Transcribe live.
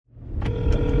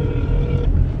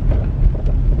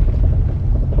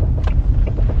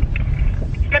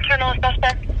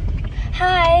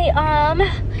Hi,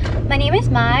 my name is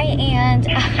Mai, and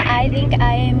I think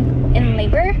I'm in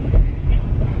labor.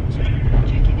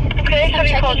 Okay, have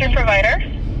you called your provider?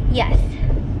 Yes.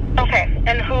 Okay,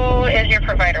 and who is your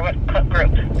provider? What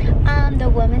group? The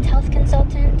women's health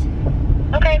consultant.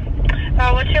 Okay,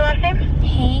 what's your last name?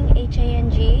 Hang,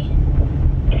 H-A-N-G.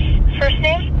 First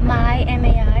name? Mai,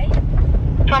 M-A-I.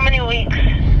 How many weeks?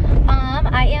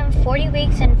 I am 40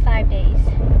 weeks and 5 days.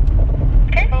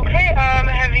 Okay,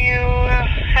 have you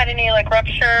had any like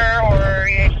rupture or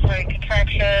like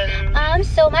contractions?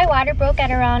 So my water broke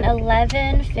at around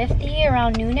 11:50,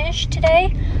 around noonish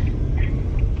today.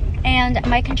 And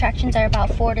my contractions are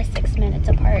about 4 to 6 minutes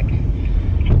apart.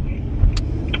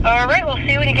 All right, we'll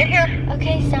see you when you get here.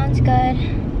 Okay, sounds good.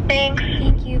 Thanks.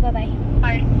 Thank you, bye-bye.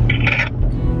 Bye.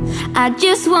 I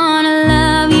just wanna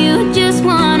love you, just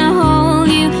wanna hold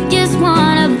you, just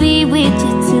wanna be with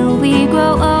you till we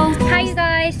grow old. Hi you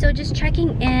guys, so just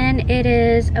checking in. It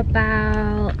is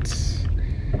about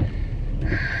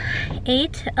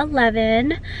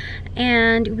 8:11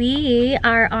 and we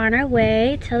are on our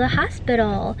way to the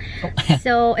hospital.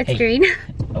 So it's green.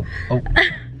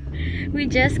 We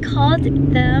just called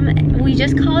them. We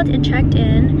just called and checked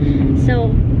in. So,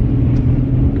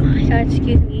 oh my god,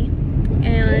 excuse me.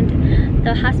 And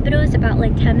the hospital is about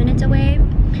like 10 minutes away.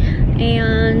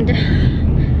 And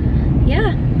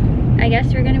yeah, I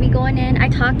guess we're gonna be going in. I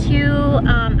talked to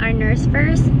our nurse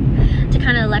first to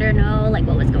kind of let her know like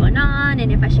what was going on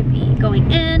and if I should be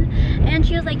going in. And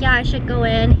she was like, yeah, I should go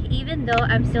in, even though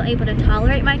I'm still able to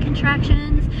tolerate my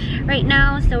contractions right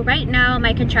now. So right now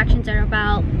my contractions are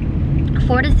about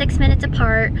 4 to 6 minutes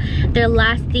apart. They're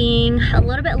lasting a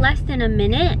little bit less than a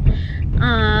minute.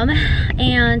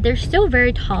 And they're still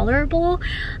very tolerable,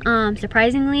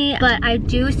 surprisingly, but I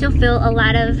do still feel a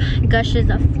lot of gushes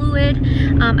of fluid.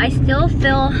 I still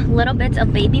feel little bits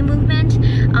of baby movement.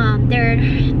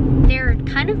 They're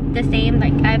kind of the same,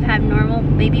 like I've had normal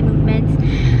baby movements.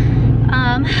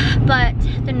 But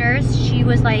the nurse, she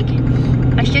was like,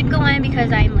 I should go in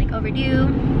because I'm like overdue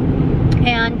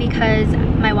and because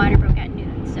my water broke at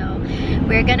noon. So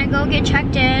we're gonna go get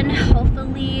checked in.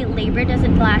 Hopefully labor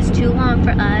doesn't last too long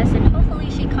for us and hopefully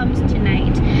she comes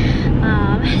tonight.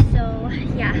 So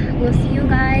yeah, we'll see you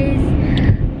guys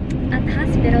at the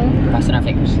hospital. Crossing our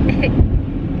fingers.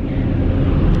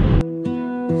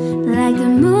 Like the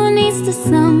moon needs the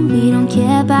sun, we don't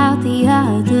care about the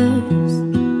others.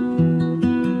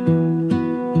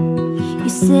 You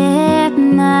set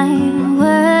my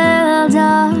world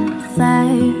on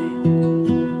fire.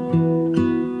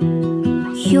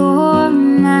 You're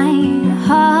my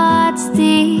heart's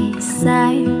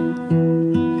desire.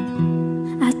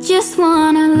 I just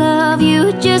wanna love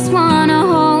you, just wanna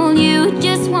hold you,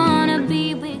 just wanna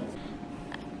be with you.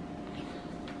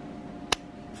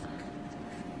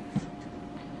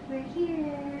 We're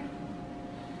here.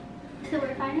 So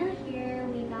we're finally here.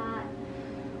 We got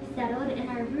settled in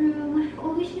our room.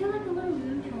 Oh, we should do like a little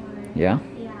room tour. Yeah?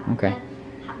 Yeah. Okay.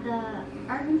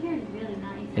 Our room here is really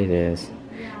nice. It is.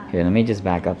 Yeah. Here, let me just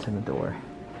back up to the door.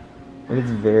 It's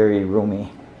very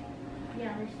roomy.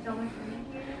 Yeah, there's so much room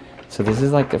here. So this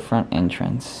is like the front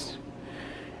entrance.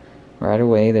 Right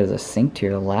away, there's a sink to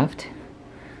your left.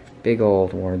 Big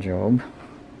old wardrobe.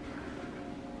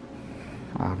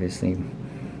 Obviously,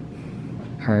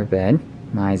 her bed,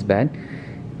 Mai's bed.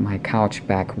 My couch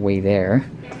back way there.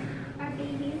 Our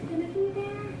baby's gonna be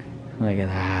there. Look at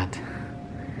that.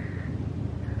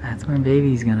 That's where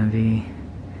baby's gonna be.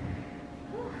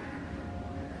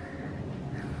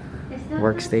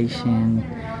 Workstation,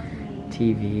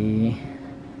 TV.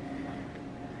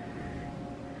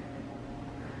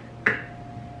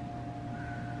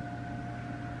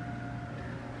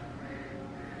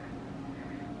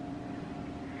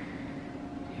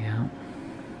 Yeah.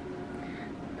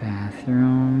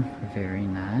 Bathroom, very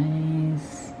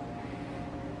nice.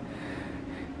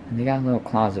 And they got a little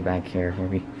closet back here where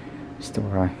we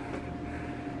store our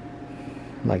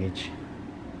luggage.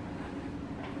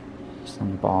 Just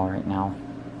on the ball right now.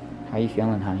 How you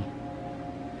feeling, honey?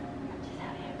 Just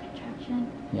having a contraction.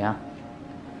 Yeah?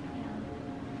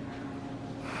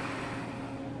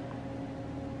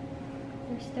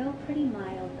 They're still pretty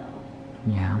mild though.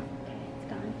 Yeah. Okay,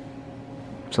 it's gone.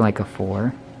 So like a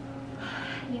 4.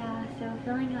 Yeah, so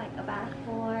feeling like about a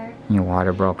 4. Your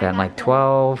water broke at like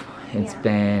 12. It's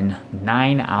been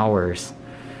 9 hours.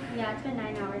 Yeah, it's been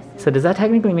 9 hours since. So does that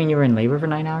technically mean you were in labor for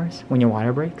 9 hours when your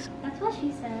water breaks? That's what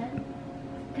she said.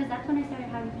 Because that's when I started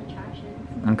having contractions.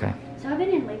 Okay. So I've been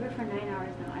in labor for 9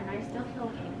 hours now, and I still feel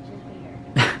okay, which is weird.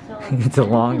 So It's a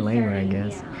long nothing labor, I concerning,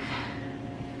 guess. Yeah.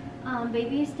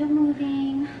 Baby is still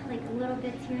moving, like little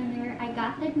bits here and there. I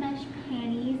got the mesh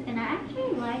panties and I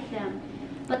actually like them.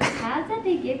 But the pads that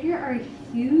they give here are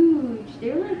huge.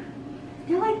 They're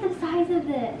like the size of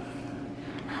this.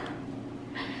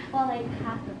 Well, like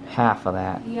half of this. Half of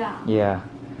that. Yeah. Yeah.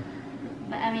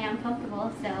 But I mean, I'm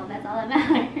comfortable, so that's all that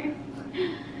matters.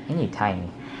 And you're tiny.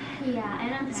 Yeah,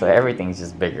 and I'm tiny. So everything's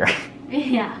just bigger.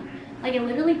 Yeah. Like it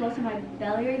literally goes from my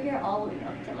belly right here all the way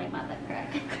up to like my butt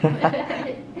crack.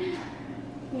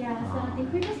 Yeah, so I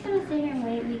think we're just gonna sit here and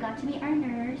wait. We got to meet our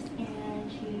nurse and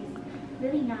she's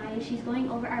really nice. She's going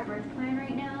over our birth plan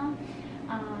right now.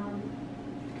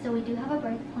 So we do have a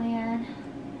birth plan.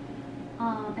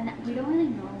 And we don't really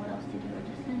know what else to do. We're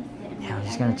just gonna sit and wait. Yeah, we're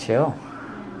just gonna chill.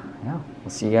 Yeah.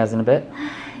 We'll see you guys in a bit.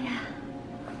 Yeah.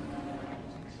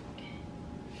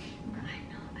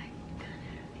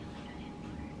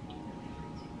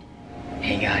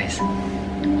 Hey guys,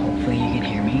 hopefully you can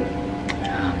hear me.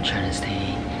 I'm trying to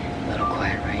stay a little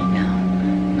quiet right now.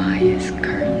 Mai is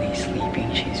currently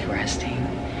sleeping, she's resting.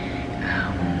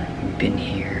 We've been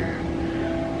here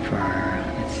for,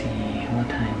 let's see, what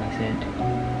time is it?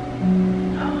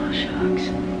 Oh shucks.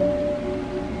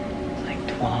 It's like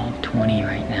 12:20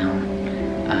 right now.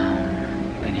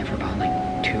 We've been here for about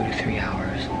like 2 to 3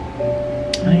 hours.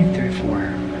 Maybe 3 or 4.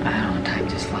 I don't know, time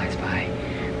just flies by.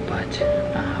 But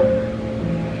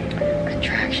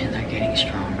contractions are getting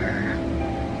stronger.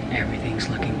 Everything's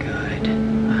looking good.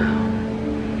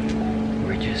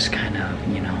 We're just kind of,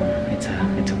 you know, it's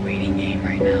a waiting game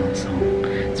right now. So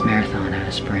it's marathon, not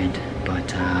a sprint.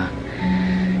 But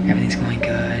everything's going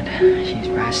good. She's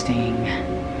resting.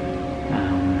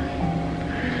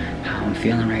 How I'm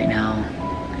feeling right now: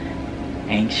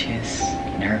 anxious,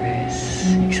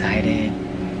 nervous, excited,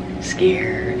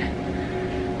 scared.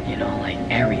 You know, like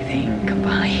everything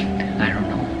combined. I don't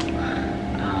know.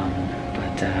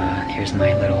 Here's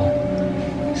my little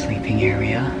sleeping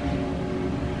area.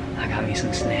 I got me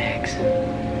some snacks.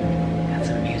 Got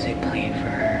some music playing for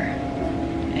her.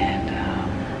 And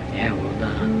yeah,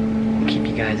 we'll keep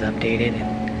you guys updated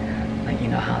and let you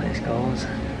know how this goes.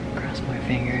 Cross my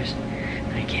fingers.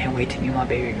 I can't wait to meet my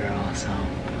baby girl, so.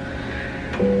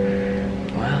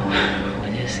 Well,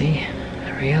 we'll just see.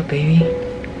 Hurry up, baby.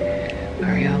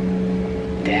 Hurry up.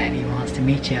 Daddy wants to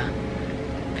meet ya.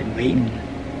 Been waiting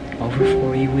over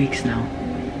 40 weeks now.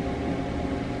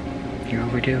 You're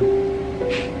overdue.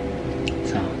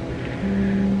 So,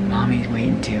 mommy's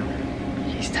waiting too.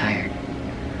 She's tired.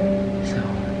 So,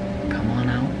 come on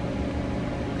out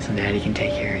so daddy can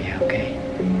take care of you, okay?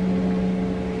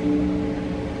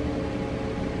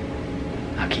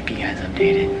 I'll keep you guys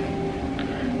updated.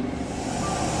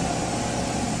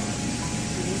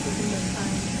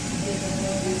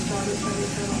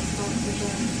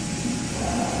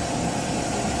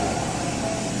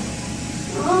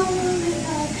 Oh my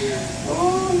god.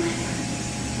 Oh my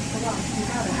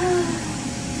god.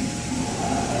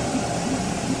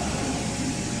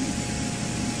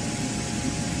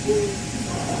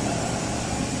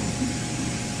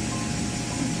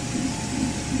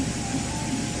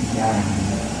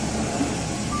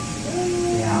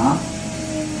 Yeah.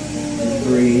 Just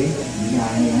breathe. Yeah.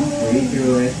 Breathe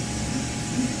through it.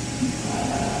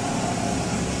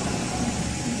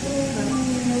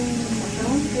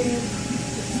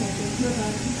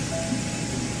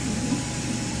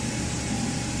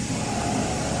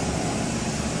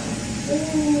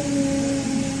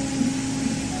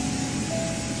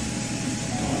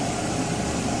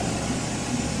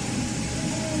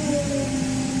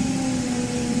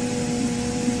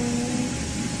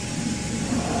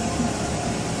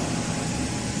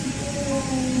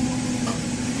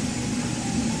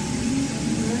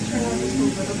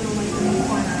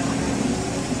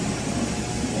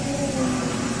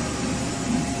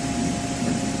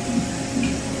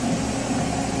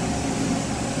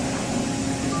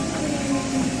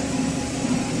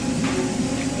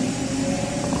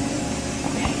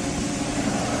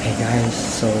 Hey guys,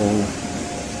 so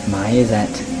Mai is at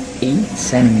 8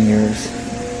 centimeters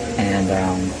and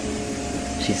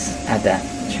she's at that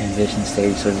transition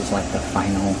stage, so this is like the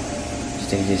final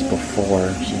stages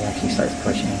before she actually starts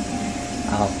pushing.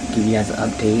 I'll give you guys an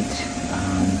update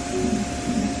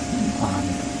on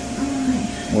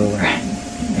where we're at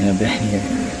in a bit here.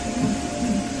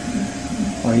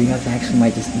 Or you guys actually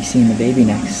might just be seeing the baby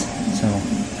next, so.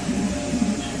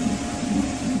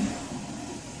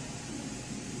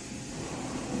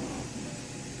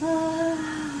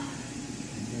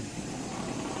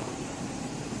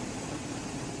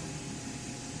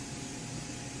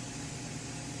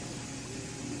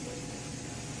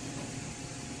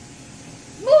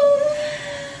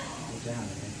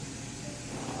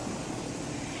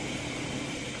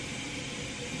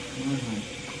 Come on, hon.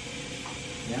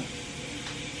 Yep.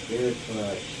 Good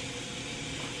push.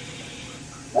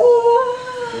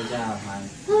 Good job, hon.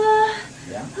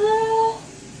 Yeah.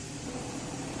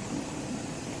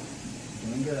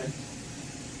 Doing good.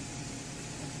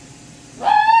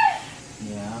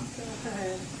 Yeah.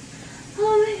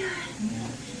 Oh my god.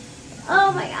 Yeah. Oh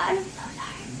my god, I'm so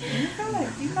tired. You got it.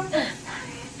 You got this.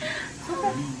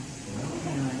 Okay.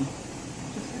 Okay.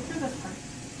 Just get through this part.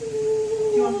 Do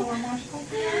you want the warm washcloth?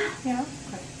 Yeah?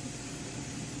 Okay.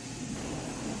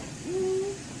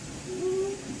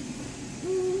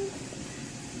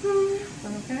 Is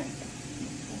that okay?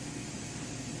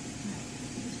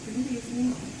 Just breathe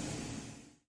easy.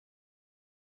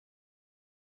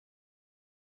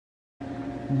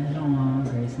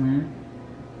 Graceland.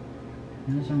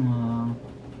 那什么，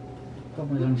够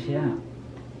不中些？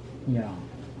呀，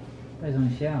不中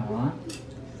些啊？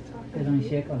不中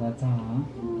些够了早，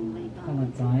够了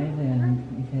早一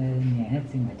些年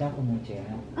子嘛，家不么节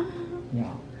呀，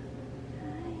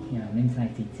呀，mình xài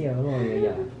thịt treo rồi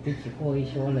呀，tí chỉ có ít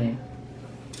số lên,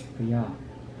 bây giờ.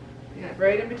 Yeah,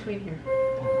 right in between here.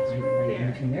 Right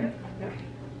in between there. Yeah.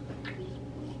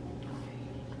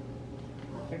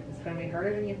 It's going to be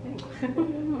harder than you think.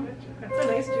 That's a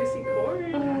nice juicy cord.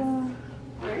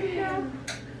 There you go.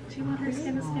 Do you want her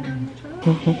skin to skin on your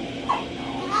toe?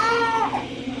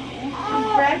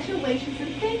 Congratulations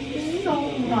and thank you so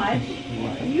much.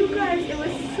 You guys, it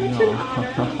was such an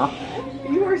honor.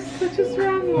 You are such a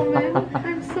strong woman.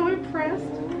 I'm so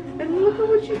impressed. And look at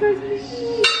what you guys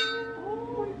made. Oh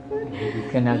my goodness. We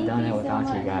couldn't have done it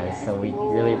without you guys, so we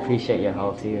really appreciate your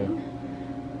help too.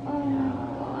 Oh my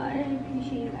god, I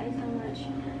appreciate you guys so much.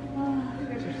 You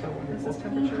guys are so wonderful. Is this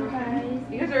temperature You okay? guys.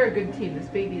 You guys are a good team. This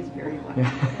baby is very lucky.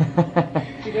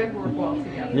 You guys work well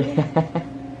together.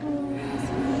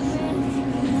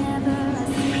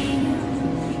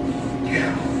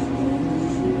 Yeah.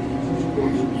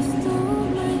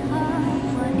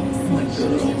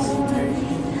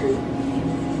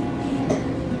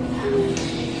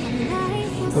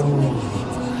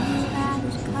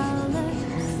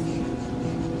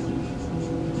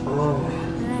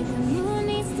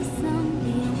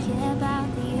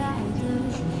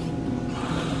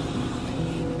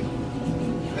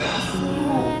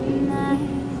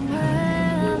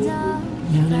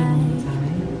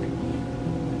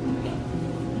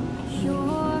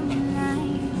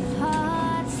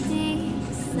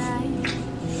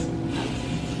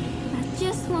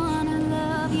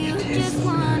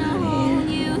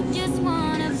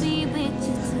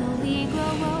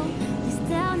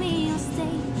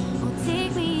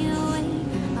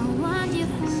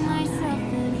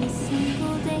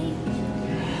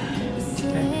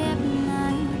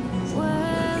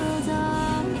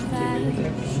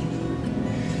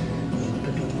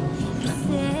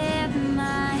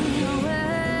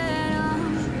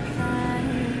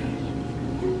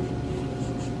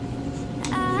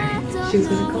 She's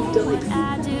gonna call Dylan.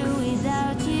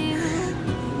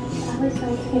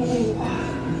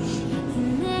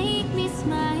 Make me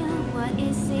smile. What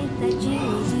is it that you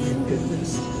do?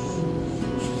 Goodness.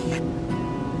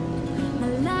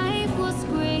 My life was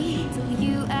great till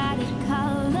you added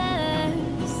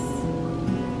colors.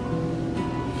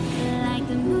 Like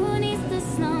the moon is the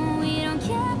snow, we don't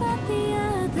care about the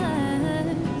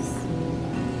others.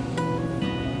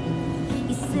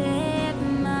 You set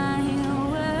my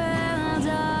world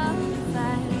on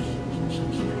fire.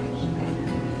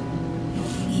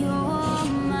 You're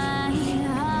my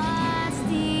heart's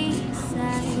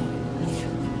desire.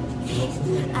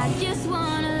 I just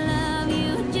wanna love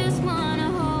you, just wanna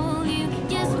hold you,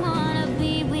 just wanna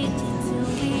be with you till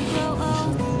we grow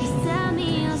old. Just tell me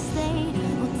you'll stay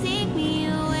or take me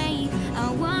away.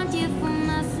 I want you for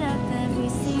myself every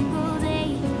single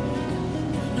day.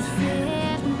 You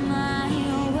set my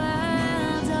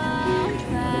world on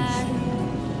fire.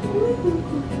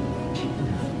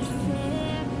 You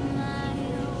set my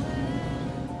world.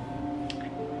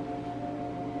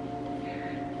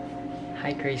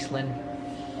 Hi, Graceland.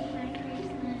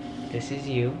 This is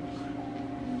you.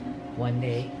 One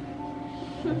day.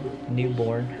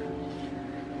 Newborn.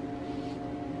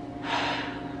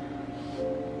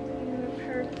 You're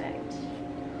perfect.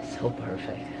 So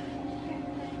perfect.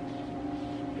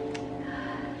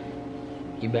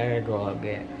 You better grow up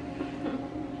good.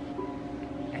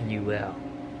 And you will.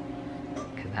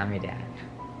 Because I'm your dad.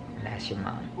 And that's your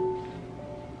mom.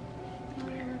 I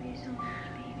love you so much,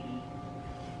 baby.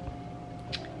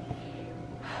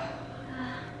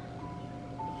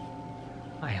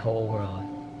 My whole world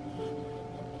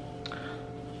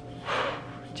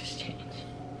just changed.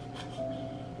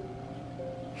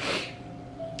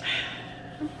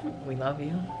 We love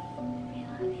you. We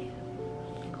love you.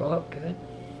 Grow up good.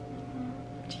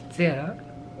 Chị dễ đó.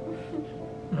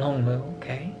 Long live,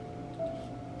 okay?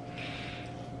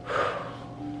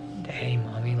 Daddy,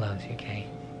 mommy loves you, okay?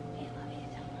 We love you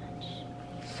so much.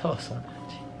 So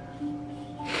much.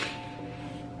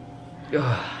 So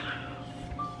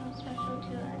special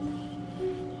to us.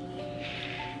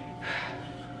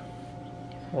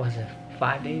 Was it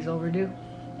 5 days overdue? 5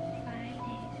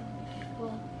 days overdue.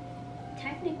 Well,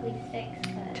 technically 6.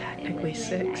 But Technically it was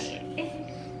 6.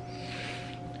 midnight.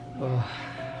 Oh.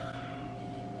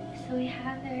 So we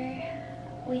had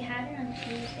her on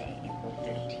Tuesday, April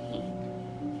 13th,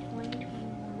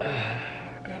 2021.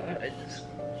 God, I just...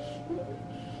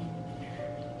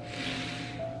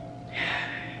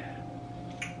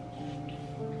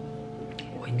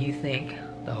 When you think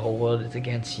the whole world is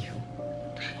against you,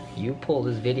 you pull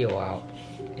this video out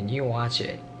and you watch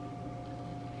it.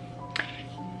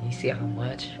 You see how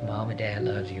much mom and dad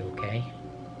loves you, okay?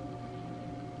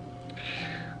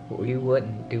 We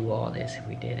wouldn't do all this if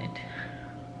we didn't.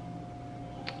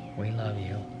 We love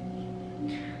you.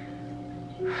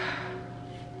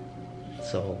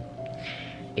 So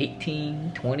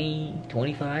 18, 20,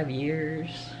 25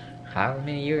 years, however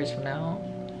many years from now,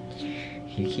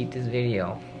 you keep this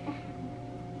video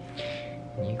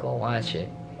and you go watch it.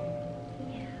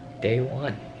 Day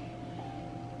one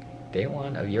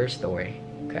of your story,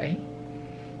 okay?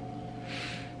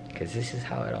 Because this is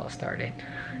how it all started.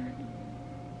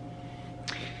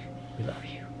 We love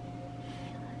you.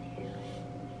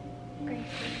 Gracie,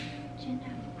 chin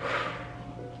out.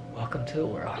 Welcome to the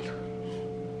world.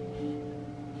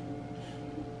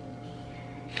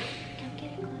 Don't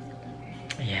get a close up of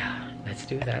her. Yeah, let's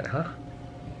do that, huh?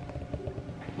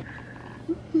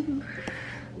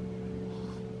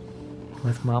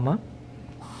 With mama?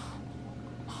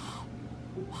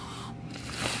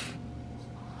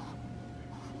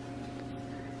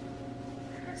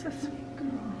 That's a sweet girl.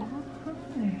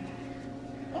 Hi.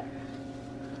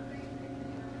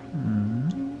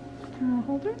 Can I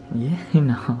hold her? Yeah,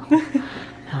 no.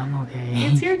 I'm okay.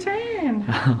 It's your turn.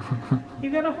 You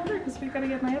gotta hold her because we gotta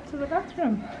get Mai up to the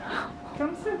bathroom.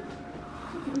 Come sit.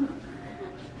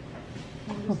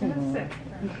 I'm just gonna sit.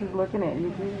 She's looking at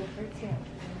you. Okay.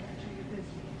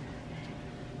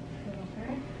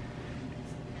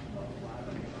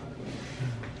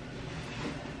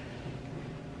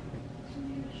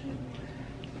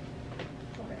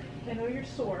 I know you're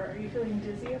sore. Are you feeling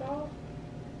dizzy at all?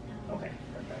 No. Okay,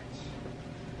 perfect.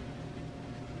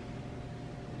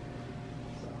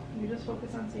 So you just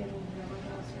focus on seeing the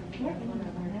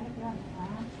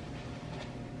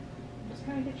Just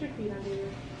kind of get your feet under you.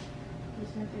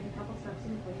 Just gonna take a couple steps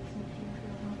in place. Make sure you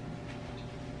feel them.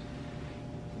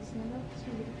 Just stand up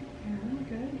straight. Yeah,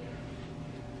 good.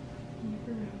 Look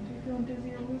around. Are you feeling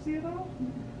dizzy or woozy at all?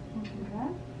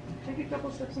 Okay. Take a couple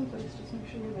steps in place. Just make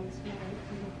sure your legs feel right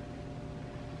for you.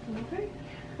 Okay?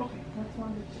 Okay, that's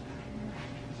one to two.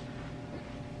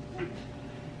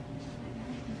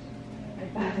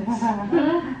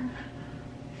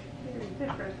 Very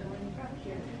different than when you got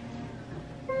here.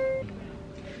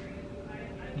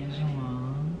 Yes,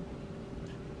 mom.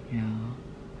 Yeah.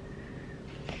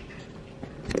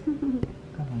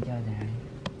 Các bạn chào đại.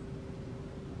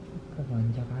 Các bạn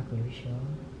chào các cô lưu số.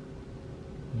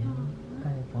 Yeah. Các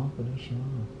bạn phó cô lưu số.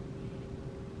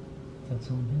 Thật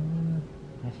sự nữa.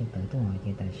 Ta sẽ tới tôi hỏi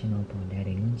chị tại sao nó bỏ đại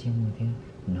để ngân chiếm một thế.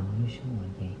 Nó lưu số hỏi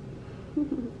chị.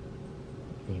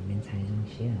 Để bên trái trong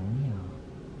xe ở nhỏ.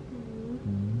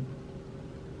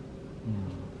 Nhỏ.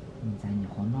 Bên trái nhỏ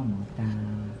khó nó ta.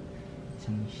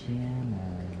 Trong xe là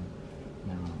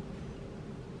nhỏ.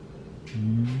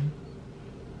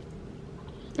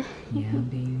 Yeah,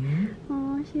 baby.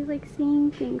 Oh, she's like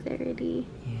seeing things already.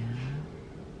 Yeah.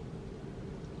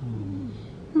 Oh,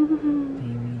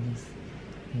 baby, just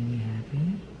baby happy.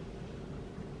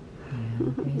 Yeah,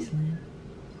 Graceland.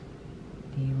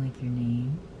 Do you like your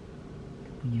name?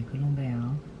 Punya ko long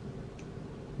bell.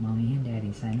 Mommy and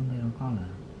Daddy say long bell có là.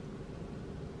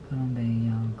 Có long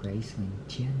bell Graceland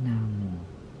chia nào mùa.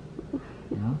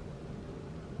 Đó.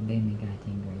 Bên mình gà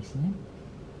tên Graceland.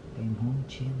 Bên hôn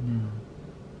chia nào.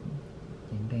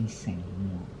 Trên bên sảnh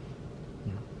mùa.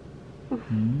 Đó.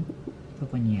 Có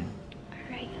bao nhiêu?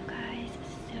 Alright, you guys,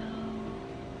 so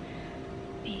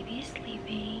baby is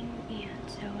sleeping and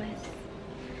so is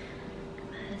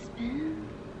my husband.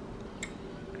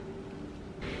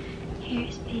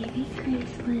 Here's baby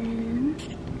Graceland.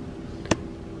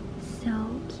 So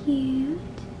cute.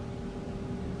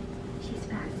 She's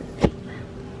fast asleep.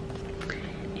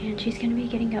 And she's gonna be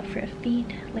getting up for a feed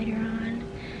later on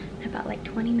in about like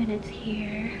 20 minutes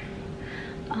here.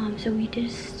 So we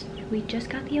just we just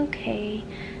got the okay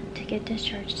to get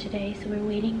discharged today, so we're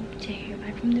waiting to hear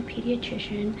back from the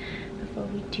pediatrician before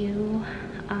we do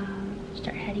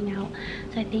start heading out.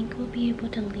 So I think we'll be able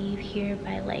to leave here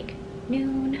by like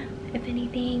noon, if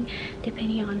anything,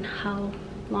 depending on how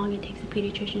long it takes the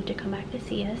pediatrician to come back to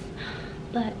see us.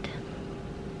 But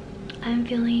I'm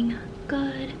feeling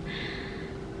good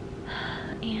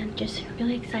and just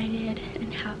really excited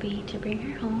and happy to bring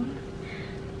her home.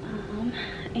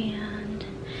 And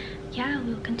yeah,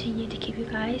 we'll continue to keep you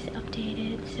guys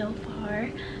updated. So far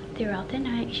throughout the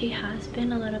night she has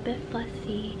been a little bit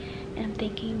fussy, and I'm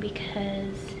thinking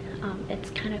because it's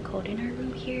kind of cold in our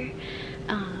room here,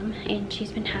 and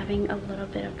she's been having a little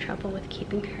bit of trouble with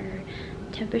keeping her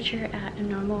temperature at a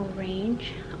normal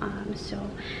range, so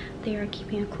they are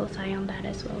keeping a close eye on that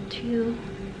as well too.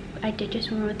 I did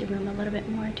just warm up the room a little bit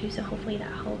more too, so hopefully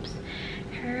that helps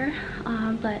her.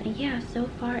 But yeah, so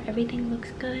far everything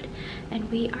looks good and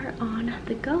we are on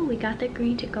the go. We got the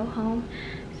green to go home,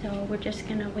 so we're just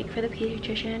gonna wait for the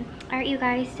pediatrician. All right, you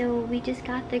guys, so we just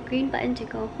got the green button to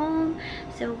go home,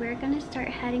 so we're gonna start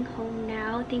heading home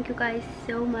now. Thank you guys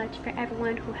so much for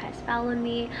everyone who has followed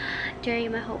me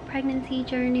during my whole pregnancy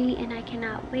journey, and I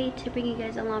cannot wait to bring you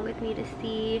guys along with me to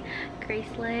see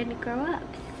Gracelyn grow up.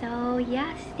 So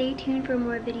yeah, stay tuned for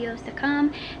more videos to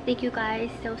come. Thank you guys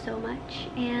so much,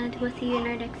 and we'll see you in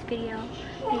our next video.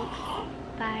 Thanks.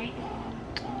 Bye.